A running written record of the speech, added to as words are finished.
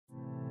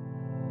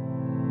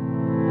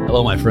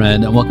Hello, my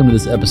friend, and welcome to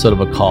this episode of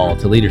A Call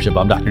to Leadership.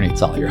 I'm Dr. Nate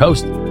Solly, your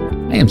host.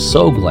 I am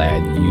so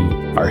glad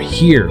you are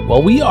here.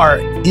 Well, we are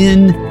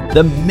in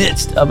the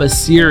midst of a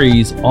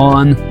series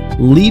on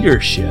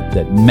leadership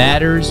that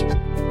matters,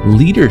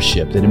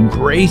 leadership that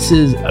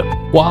embraces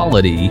a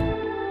quality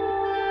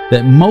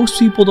that most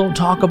people don't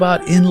talk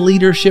about in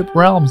leadership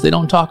realms. They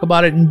don't talk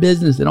about it in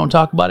business. They don't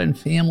talk about it in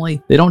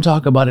family. They don't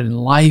talk about it in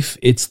life.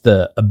 It's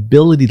the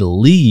ability to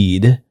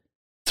lead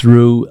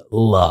through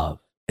love.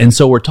 And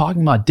so we're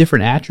talking about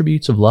different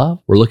attributes of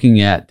love. We're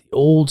looking at the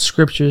old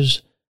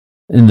scriptures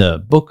in the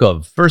book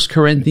of 1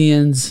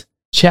 Corinthians,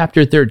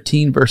 chapter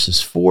 13,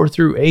 verses 4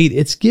 through 8.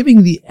 It's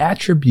giving the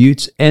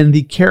attributes and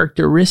the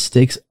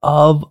characteristics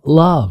of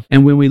love.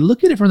 And when we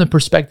look at it from the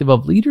perspective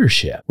of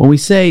leadership, when we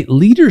say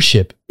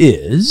leadership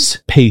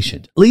is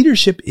patient,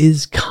 leadership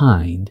is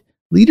kind,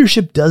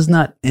 leadership does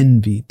not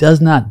envy,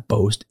 does not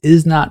boast,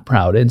 is not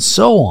proud, and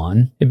so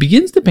on, it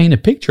begins to paint a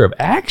picture of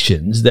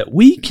actions that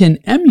we can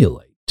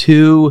emulate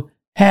to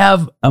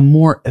have a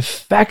more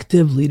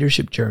effective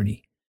leadership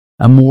journey,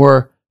 a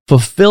more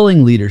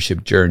fulfilling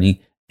leadership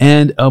journey,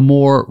 and a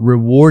more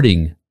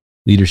rewarding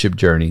leadership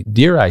journey.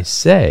 Dare I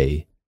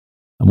say,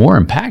 a more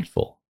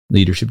impactful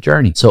leadership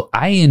journey. So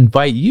I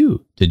invite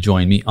you to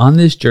join me on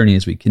this journey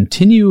as we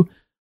continue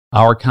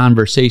our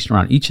conversation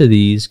around each of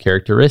these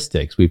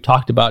characteristics. We've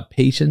talked about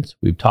patience,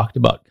 we've talked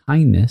about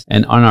kindness,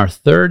 and on our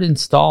third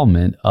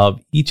installment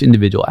of each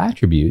individual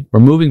attribute,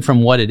 we're moving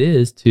from what it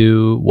is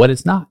to what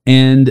it's not.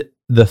 And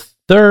the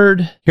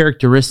third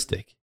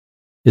characteristic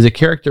is a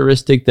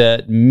characteristic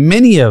that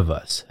many of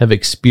us have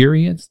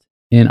experienced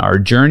in our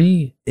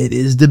journey. It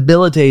is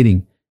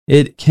debilitating.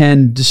 It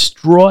can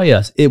destroy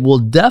us. It will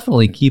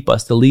definitely keep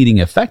us to leading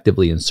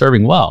effectively and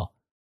serving well.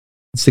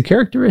 It's the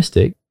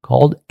characteristic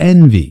called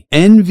envy.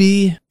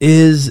 Envy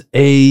is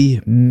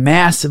a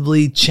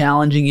massively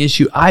challenging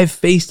issue. I've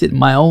faced it in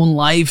my own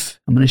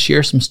life. I'm going to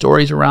share some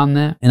stories around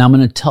that, and I'm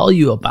going to tell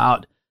you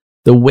about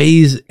the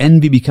ways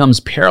envy becomes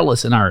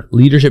perilous in our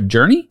leadership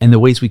journey and the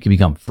ways we can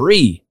become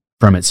free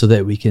from it so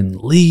that we can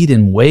lead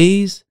in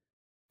ways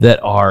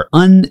that are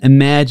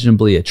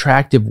unimaginably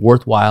attractive,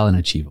 worthwhile, and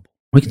achievable.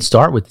 We can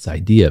start with this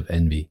idea of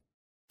envy.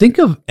 Think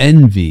of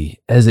envy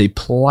as a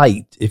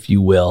plight, if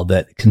you will,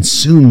 that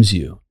consumes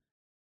you.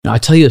 Now, I'll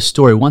tell you a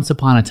story. Once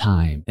upon a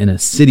time, in a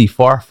city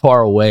far,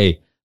 far away,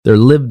 there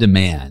lived a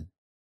man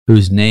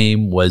whose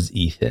name was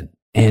Ethan.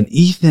 And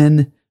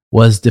Ethan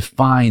was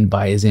defined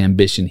by his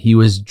ambition. He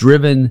was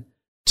driven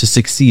to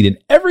succeed in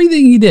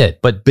everything he did.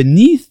 But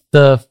beneath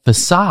the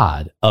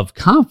facade of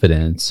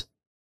confidence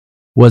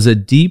was a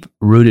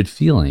deep-rooted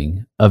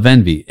feeling of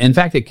envy. In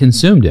fact, it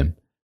consumed him.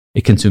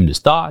 It consumed his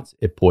thoughts.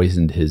 It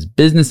poisoned his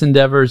business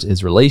endeavors,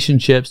 his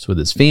relationships with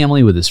his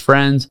family, with his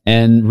friends,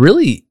 and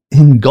really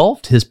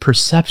engulfed his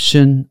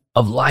perception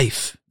of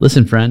life.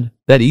 Listen, friend,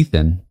 that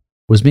Ethan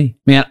was me.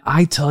 Man,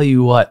 I tell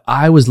you what,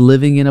 I was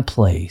living in a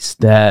place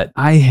that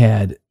I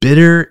had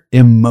bitter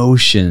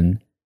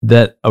emotion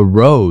that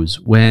arose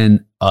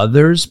when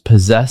others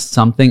possessed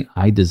something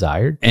I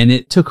desired, and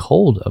it took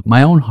hold of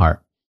my own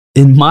heart.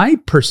 In my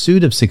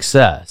pursuit of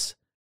success,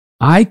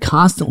 I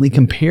constantly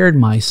compared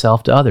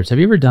myself to others. Have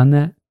you ever done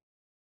that?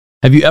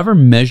 Have you ever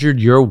measured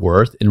your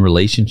worth in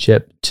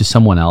relationship to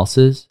someone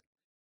else's?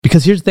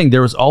 Because here's the thing,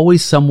 there was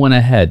always someone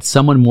ahead,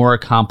 someone more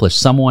accomplished,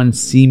 someone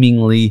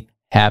seemingly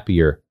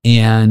happier.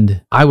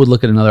 And I would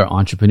look at another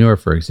entrepreneur,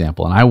 for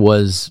example, and I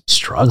was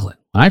struggling.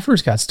 When I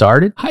first got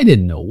started, I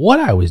didn't know what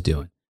I was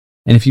doing.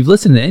 And if you've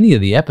listened to any of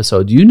the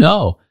episodes, you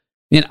know,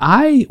 man,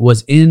 I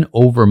was in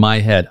over my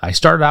head. I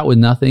started out with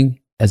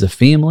nothing as a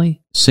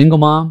family, single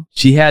mom.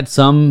 She had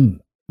some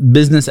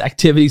business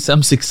activity,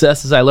 some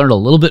successes. I learned a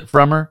little bit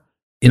from her.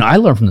 You know, I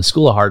learned from the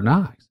School of Hard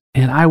Knocks.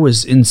 And I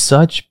was in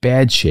such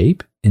bad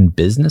shape in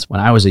business. When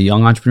I was a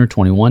young entrepreneur,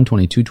 21,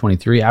 22,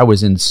 23, I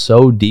was in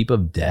so deep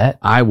of debt.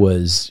 I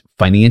was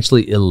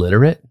financially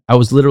illiterate. I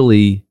was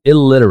literally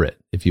illiterate,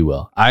 if you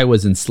will. I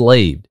was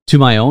enslaved to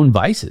my own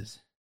vices.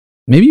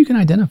 Maybe you can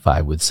identify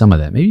with some of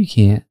that. Maybe you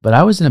can't, but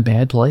I was in a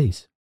bad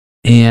place.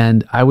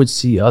 And I would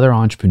see other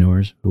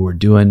entrepreneurs who were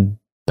doing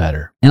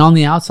better. And on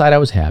the outside, I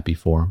was happy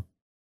for them.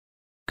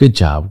 Good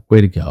job,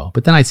 way to go.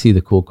 But then I see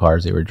the cool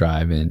cars they were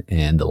driving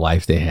and the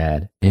life they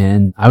had,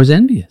 and I was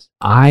envious.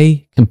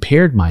 I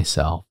compared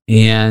myself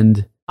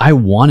and I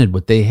wanted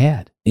what they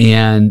had.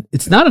 And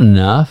it's not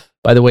enough.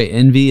 By the way,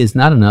 envy is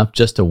not enough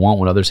just to want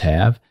what others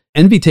have.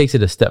 Envy takes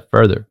it a step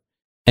further.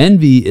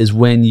 Envy is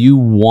when you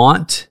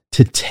want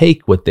to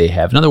take what they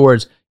have. In other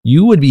words,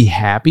 you would be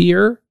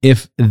happier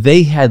if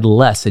they had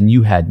less and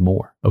you had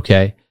more,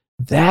 okay?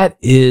 That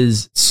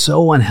is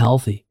so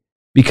unhealthy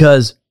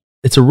because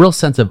it's a real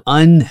sense of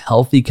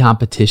unhealthy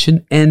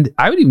competition. And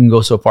I would even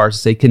go so far as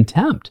to say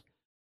contempt.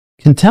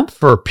 Contempt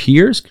for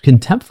peers,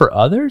 contempt for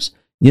others,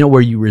 you know,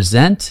 where you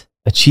resent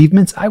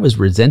achievements. I was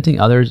resenting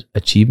others'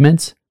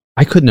 achievements.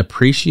 I couldn't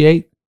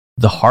appreciate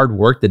the hard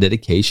work, the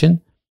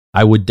dedication.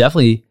 I would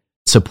definitely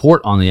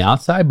support on the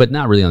outside, but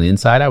not really on the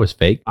inside. I was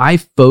fake. I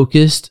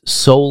focused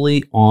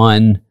solely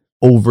on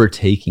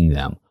overtaking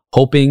them,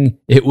 hoping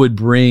it would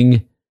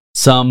bring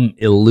some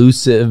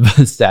elusive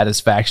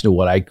satisfaction of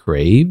what I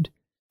craved,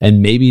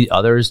 and maybe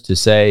others to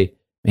say,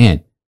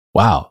 man,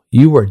 wow,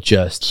 you were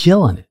just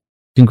killing it.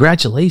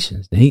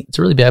 Congratulations, Nate. It's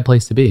a really bad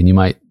place to be. And you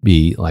might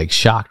be like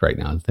shocked right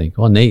now and think,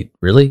 oh, Nate,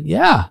 really?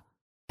 Yeah,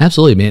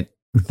 absolutely, man.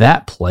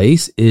 That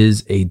place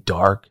is a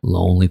dark,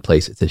 lonely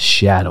place. It's a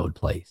shadowed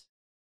place.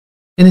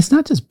 And it's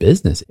not just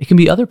business. It can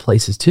be other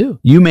places too.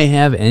 You may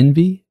have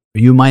envy.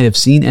 You might have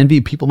seen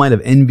envy. People might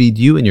have envied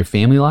you in your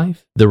family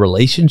life. The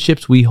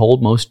relationships we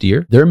hold most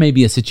dear. There may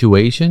be a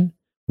situation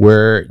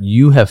where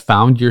you have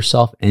found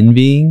yourself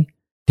envying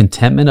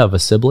contentment of a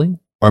sibling,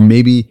 or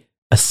maybe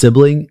a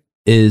sibling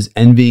is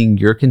envying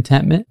your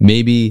contentment.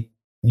 Maybe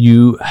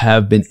you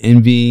have been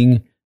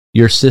envying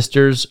your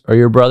sister's or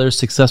your brother's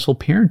successful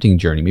parenting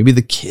journey. Maybe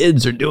the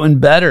kids are doing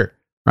better,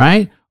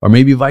 right? Or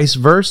maybe vice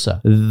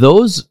versa.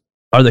 Those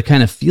are the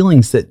kind of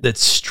feelings that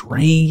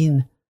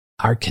strain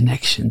our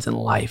connections in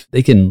life.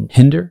 They can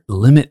hinder,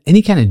 limit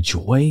any kind of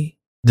joy,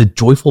 the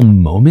joyful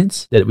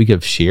moments that we could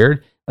have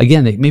shared.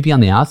 Again, maybe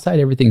on the outside,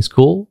 everything's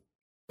cool,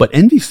 but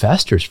envy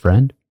festers,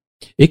 friend.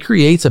 It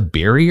creates a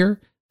barrier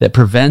that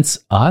prevents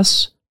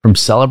us from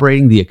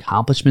celebrating the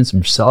accomplishments,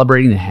 from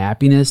celebrating the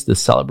happiness,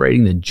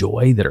 celebrating the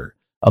joy that are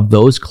of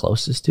those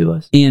closest to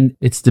us. And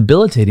it's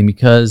debilitating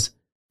because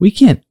we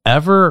can't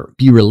ever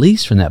be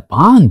released from that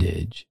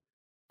bondage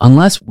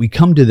unless we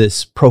come to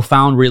this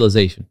profound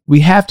realization.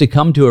 We have to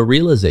come to a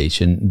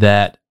realization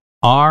that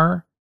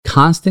our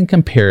constant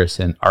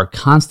comparison, our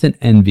constant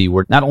envy,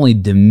 will not only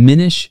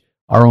diminish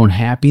our own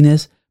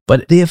happiness,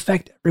 but they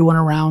affect everyone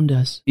around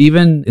us.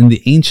 Even in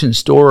the ancient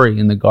story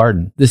in the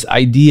garden, this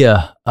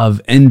idea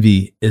of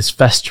envy is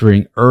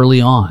festering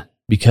early on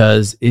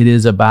because it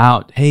is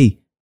about, hey,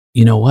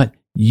 you know what?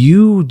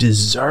 You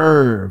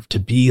deserve to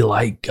be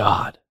like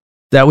God.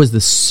 That was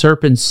the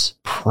serpent's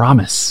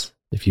promise,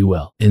 if you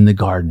will, in the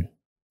garden.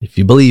 If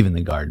you believe in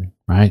the garden,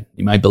 right?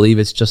 You might believe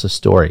it's just a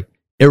story.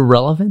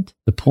 Irrelevant.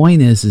 The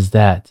point is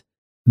that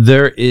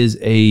there is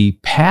a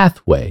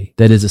pathway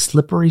that is a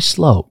slippery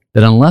slope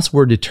that unless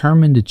we're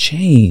determined to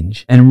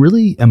change and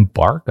really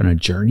embark on a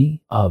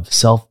journey of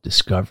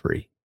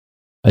self-discovery,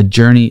 a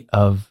journey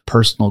of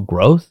personal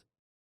growth,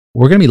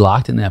 we're going to be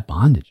locked in that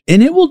bondage.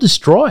 And it will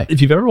destroy.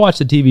 If you've ever watched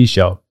the TV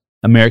show,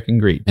 American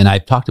Greed, and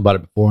I've talked about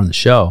it before on the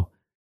show,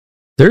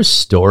 there's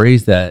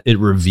stories that it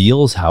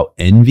reveals how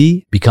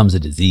envy becomes a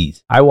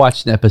disease. I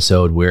watched an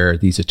episode where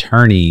these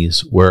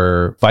attorneys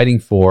were fighting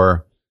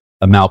for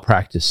a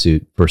malpractice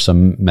suit for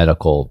some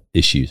medical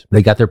issues.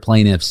 They got their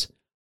plaintiffs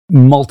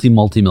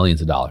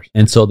multi-millions of dollars.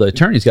 And so the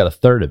attorneys got a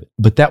third of it,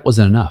 but that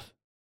wasn't enough.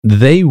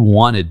 They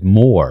wanted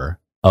more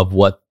of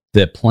what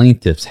the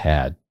plaintiffs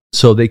had.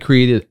 So they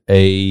created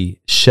a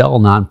shell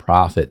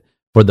nonprofit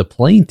for the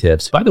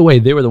plaintiffs. By the way,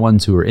 they were the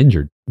ones who were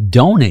injured.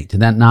 Donate to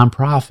that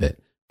nonprofit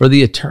for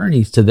the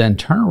attorneys to then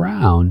turn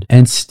around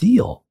and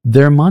steal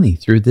their money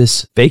through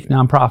this fake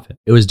nonprofit.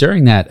 It was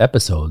during that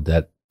episode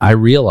that I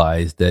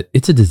realized that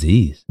it's a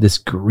disease. This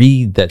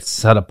greed that's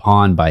set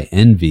upon by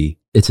envy,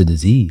 it's a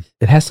disease.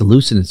 It has to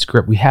loosen its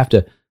grip. We have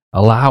to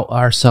allow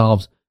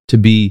ourselves to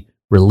be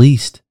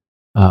released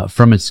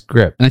from its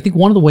grip. And I think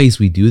one of the ways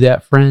we do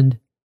that, friend,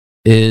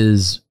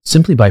 is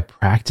simply by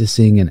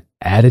practicing an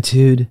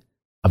attitude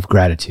of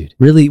gratitude.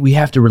 Really, we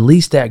have to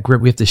release that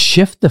grip. We have to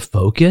shift the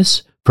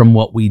focus from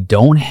what we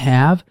don't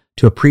have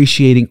to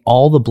appreciating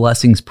all the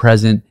blessings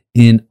present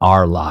in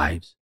our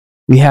lives.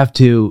 We have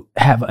to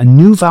have a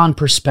newfound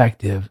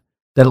perspective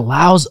that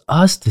allows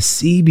us to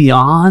see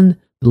beyond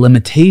the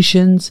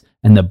limitations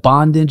and the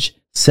bondage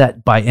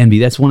set by envy.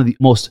 That's one of the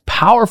most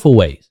powerful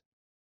ways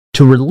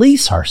to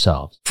release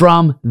ourselves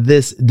from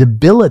this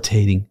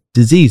debilitating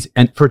disease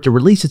and for it to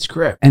release its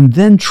grip and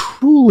then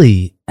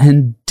truly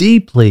and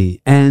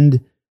deeply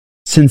and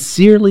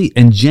sincerely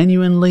and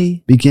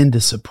genuinely begin to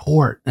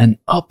support and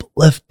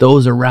uplift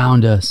those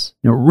around us.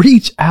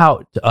 Reach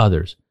out to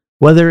others,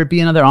 whether it be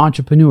another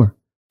entrepreneur,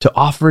 to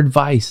offer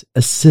advice,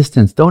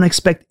 assistance. Don't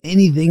expect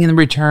anything in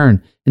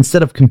return.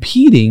 Instead of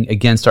competing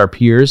against our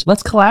peers,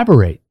 let's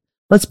collaborate.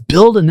 Let's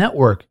build a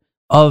network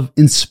of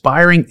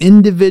inspiring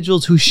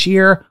individuals who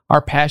share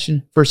our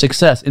passion for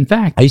success. In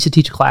fact, I used to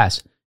teach a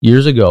class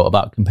years ago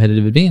about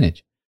competitive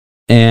advantage.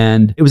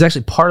 And it was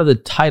actually part of the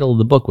title of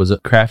the book was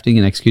Crafting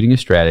and Executing a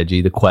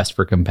Strategy, The Quest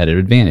for Competitive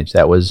Advantage.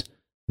 That was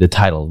the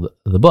title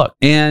of the book.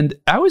 And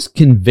I was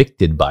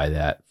convicted by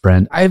that,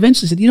 friend. I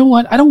eventually said, you know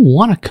what? I don't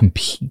want to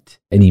compete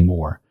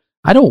anymore.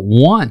 I don't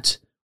want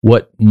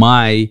what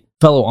my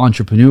fellow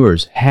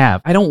entrepreneurs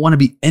have. I don't want to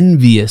be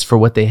envious for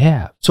what they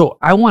have. So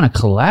I want to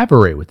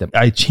collaborate with them.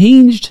 I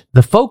changed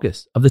the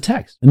focus of the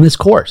text in this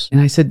course. And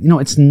I said,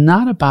 it's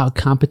not about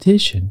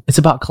competition. It's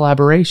about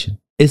collaboration.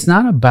 It's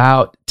not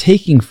about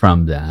taking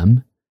from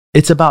them.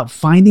 It's about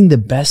finding the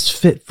best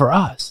fit for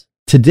us.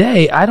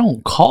 Today, I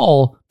don't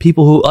call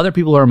other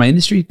people who are in my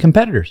industry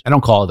competitors. I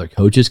don't call other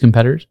coaches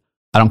competitors.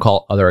 I don't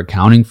call other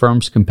accounting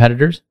firms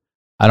competitors.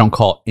 I don't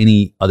call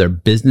any other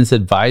business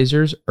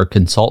advisors or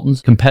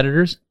consultants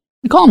competitors.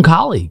 I call them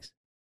colleagues.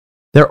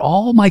 They're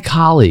all my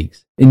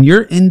colleagues in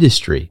your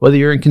industry, whether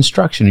you're in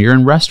construction, or you're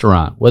in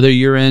restaurant, whether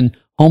you're in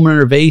home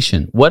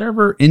renovation,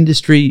 whatever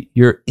industry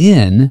you're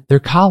in, they're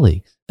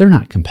colleagues. They're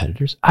not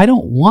competitors. I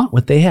don't want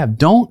what they have.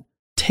 Don't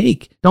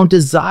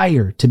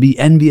desire to be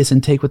envious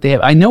and take what they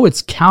have. I know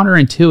it's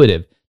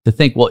counterintuitive to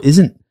think, well,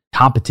 isn't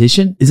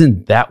competition?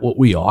 Isn't that what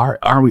we are?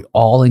 Are we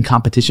all in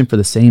competition for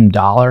the same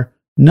dollar?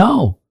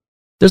 No.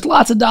 There's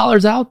lots of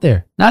dollars out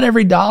there. Not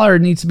every dollar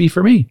needs to be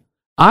for me.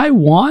 I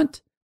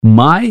want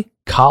my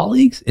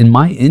colleagues in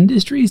my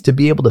industries to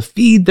be able to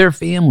feed their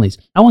families.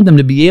 I want them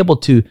to be able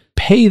to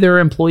pay their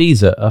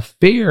employees a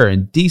fair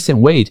and decent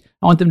wage.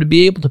 I want them to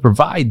be able to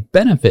provide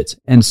benefits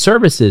and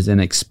services and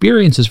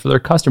experiences for their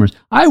customers.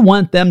 I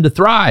want them to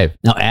thrive.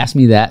 Now, ask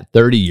me that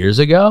 30 years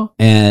ago,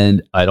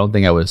 and I don't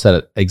think I would have said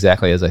it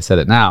exactly as I said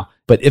it now.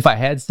 But if I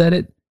had said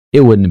it,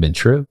 it wouldn't have been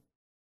true.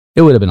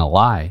 It would have been a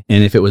lie.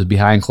 And if it was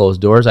behind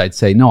closed doors, I'd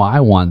say, no, I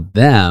want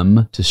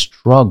them to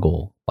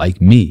struggle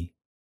like me.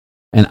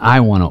 And I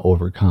want to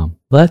overcome.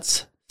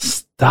 Let's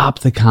stop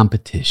the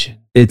competition.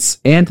 It's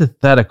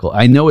antithetical.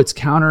 I know it's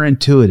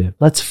counterintuitive.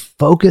 Let's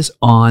focus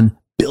on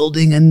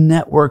building a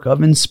network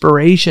of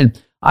inspiration.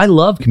 I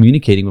love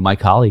communicating with my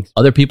colleagues,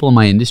 other people in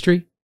my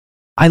industry.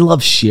 I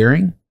love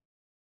sharing.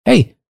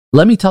 Hey,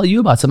 let me tell you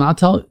about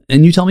something.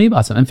 And you tell me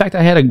about something. In fact,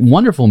 I had a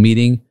wonderful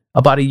meeting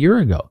about a year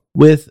ago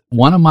with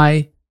one of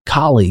my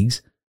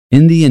colleagues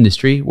in the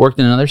industry, worked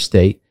in another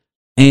state,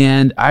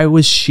 and I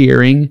was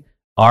sharing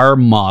our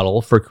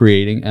model for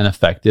creating an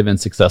effective and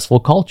successful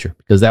culture,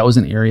 because that was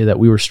an area that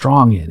we were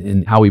strong in,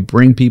 and how we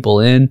bring people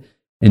in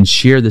and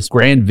share this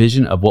grand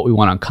vision of what we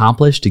want to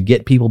accomplish to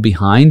get people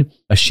behind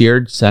a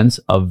shared sense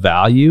of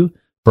value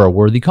for a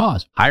worthy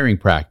cause, hiring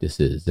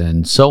practices,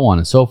 and so on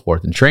and so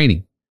forth, and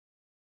training.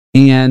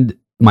 And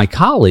my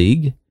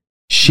colleague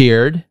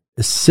shared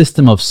a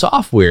system of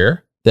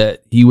software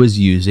that he was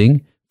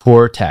using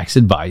for tax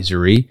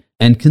advisory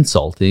and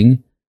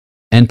consulting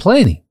and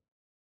planning.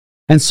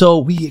 And so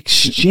we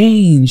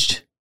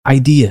exchanged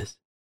ideas.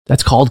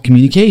 That's called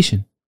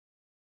communication.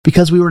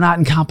 Because we were not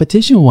in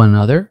competition with one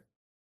another,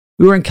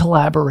 we were in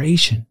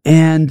collaboration.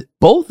 And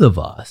both of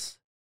us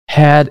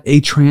had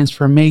a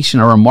transformation,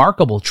 a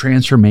remarkable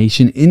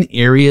transformation in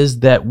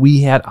areas that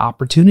we had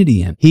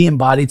opportunity in. He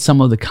embodied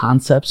some of the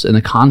concepts and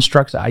the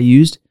constructs I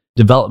used,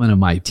 development of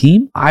my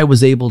team. I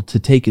was able to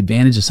take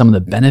advantage of some of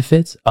the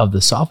benefits of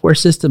the software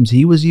systems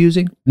he was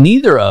using.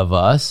 Neither of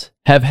us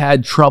have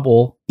had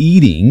trouble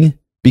eating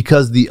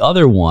because the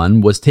other one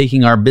was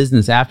taking our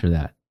business after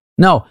that.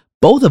 No,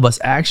 both of us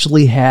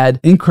actually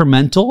had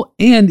incremental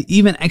and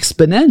even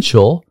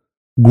exponential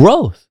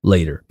growth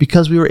later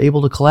because we were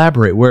able to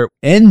collaborate. Where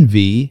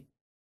envy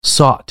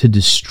sought to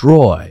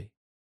destroy,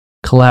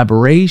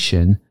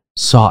 collaboration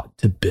sought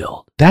to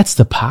build. That's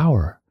the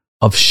power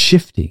of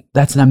shifting.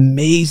 That's an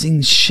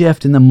amazing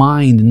shift in the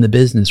mind in the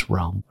business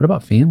realm. What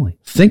about family?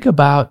 Think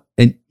about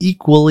an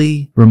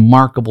equally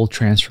remarkable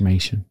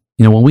transformation.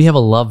 When we have a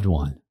loved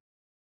one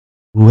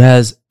who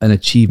has an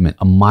achievement,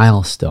 a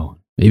milestone,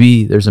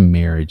 maybe there's a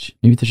marriage,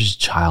 maybe there's just a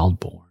child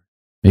born,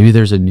 maybe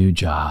there's a new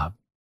job,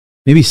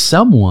 maybe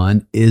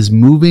someone is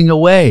moving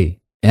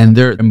away and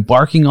they're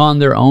embarking on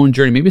their own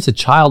journey. Maybe it's a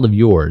child of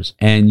yours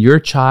and your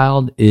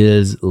child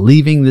is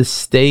leaving this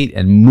state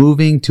and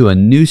moving to a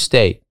new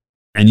state.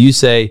 And you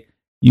say,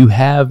 you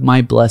have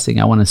my blessing.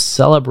 I want to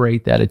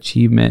celebrate that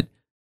achievement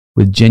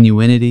with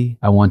genuinity.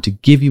 I want to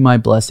give you my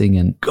blessing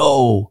and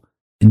go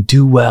and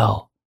do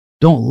well.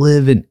 Don't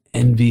live in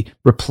envy.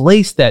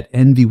 Replace that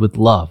envy with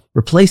love.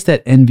 Replace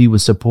that envy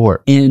with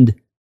support and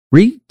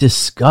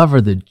rediscover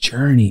the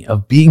journey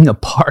of being a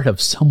part of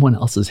someone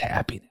else's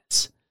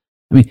happiness.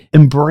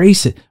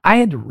 Embrace it. I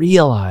had to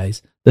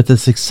realize that the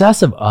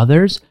success of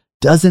others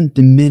doesn't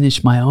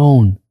diminish my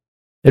own.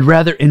 It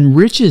rather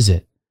enriches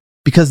it,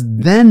 because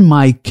then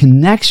my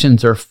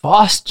connections are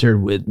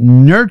fostered with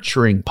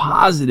nurturing,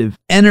 positive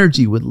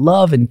energy, with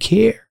love and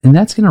care. And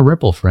that's going to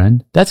ripple,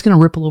 friend. That's going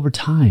to ripple over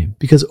time,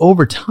 because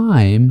over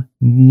time,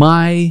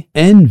 my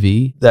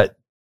envy, that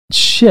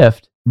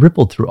shift,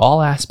 rippled through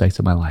all aspects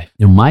of my life.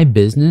 My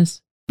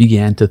business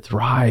began to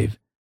thrive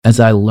as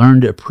I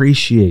learned to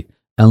appreciate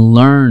and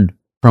learned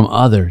from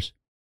others.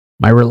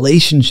 My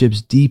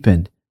relationships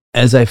deepened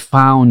as I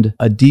found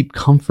a deep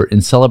comfort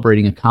in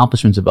celebrating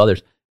accomplishments of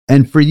others.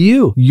 And for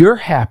you, your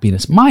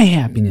happiness, my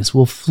happiness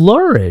will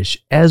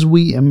flourish as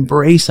we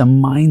embrace a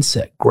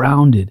mindset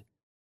grounded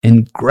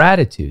in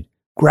gratitude,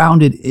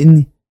 grounded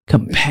in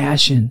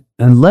compassion,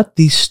 and let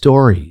these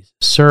stories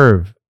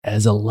serve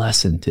as a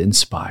lesson to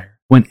inspire.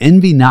 When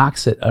envy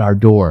knocks at our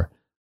door,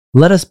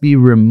 let us be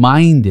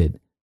reminded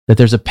that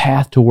there's a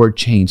path toward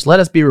change. Let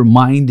us be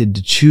reminded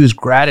to choose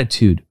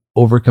gratitude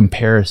over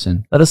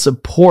comparison. Let us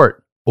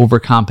support over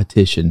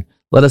competition.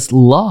 Let us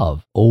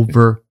love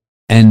over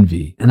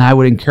envy. And I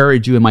would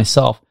encourage you and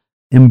myself,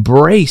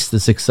 embrace the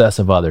success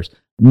of others.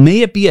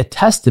 May it be a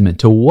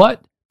testament to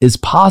what is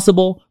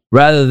possible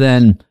rather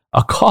than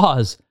a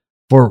cause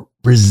for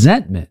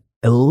resentment.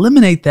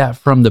 Eliminate that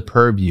from the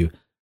purview,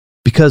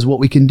 because what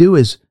we can do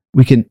is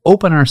we can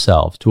open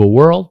ourselves to a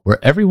world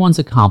where everyone's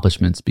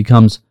accomplishments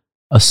becomes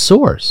a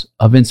source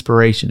of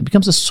inspiration. It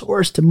becomes a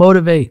source to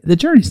motivate. The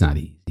journey's not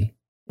easy.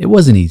 It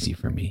wasn't easy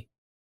for me,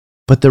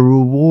 but the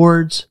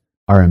rewards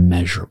are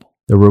immeasurable.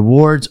 The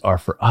rewards are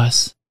for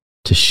us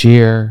to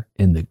share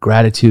in the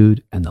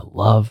gratitude and the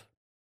love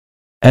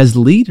as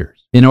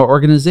leaders in our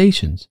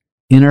organizations,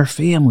 in our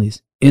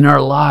families, in our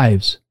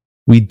lives.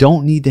 We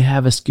don't need to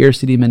have a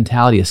scarcity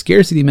mentality. A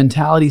scarcity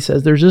mentality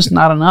says there's just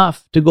not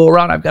enough to go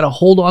around. I've got to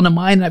hold on to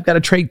mine and I've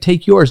got to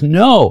take yours.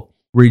 No,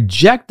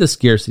 reject the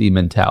scarcity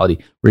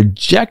mentality.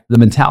 Reject the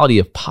mentality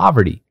of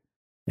poverty.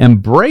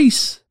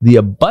 Embrace the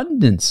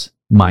abundance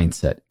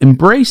mindset.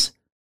 Embrace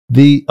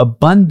the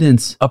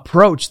abundance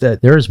approach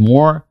that there is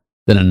more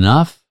than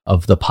enough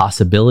of the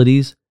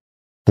possibilities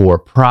for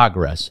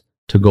progress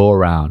to go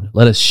around.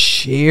 Let us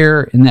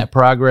share in that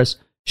progress,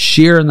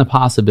 share in the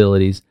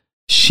possibilities,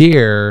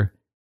 share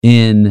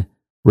in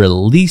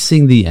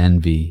releasing the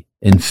envy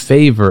in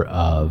favor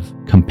of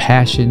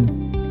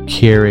compassion,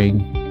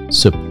 caring,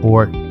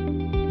 support,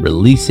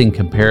 releasing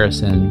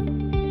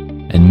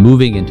comparison, and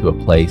moving into a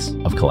place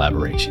of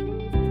collaboration.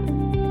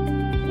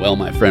 Well,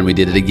 my friend, we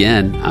did it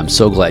again. I'm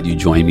so glad you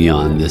joined me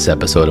on this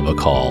episode of A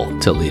Call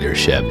to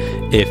Leadership.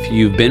 If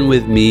you've been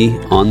with me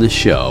on the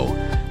show,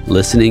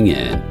 listening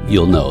in,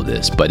 you'll know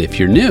this. But if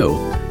you're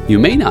new, you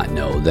may not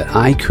know that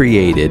I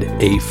created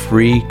a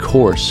free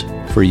course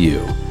for you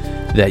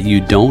that you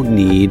don't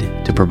need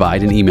to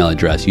provide an email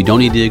address. You don't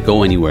need to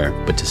go anywhere,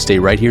 but to stay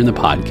right here in the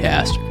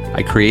podcast.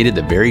 I created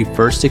the very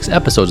first 6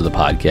 episodes of the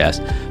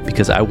podcast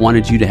because I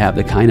wanted you to have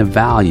the kind of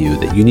value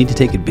that you need to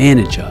take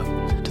advantage of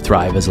to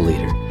thrive as a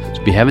leader.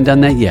 So if you haven't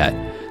done that yet,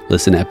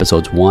 listen to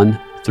episodes 1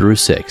 through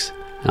 6,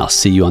 and I'll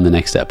see you on the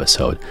next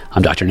episode.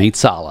 I'm Dr. Nate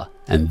Sala,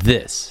 and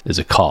this is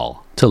A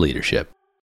Call to Leadership.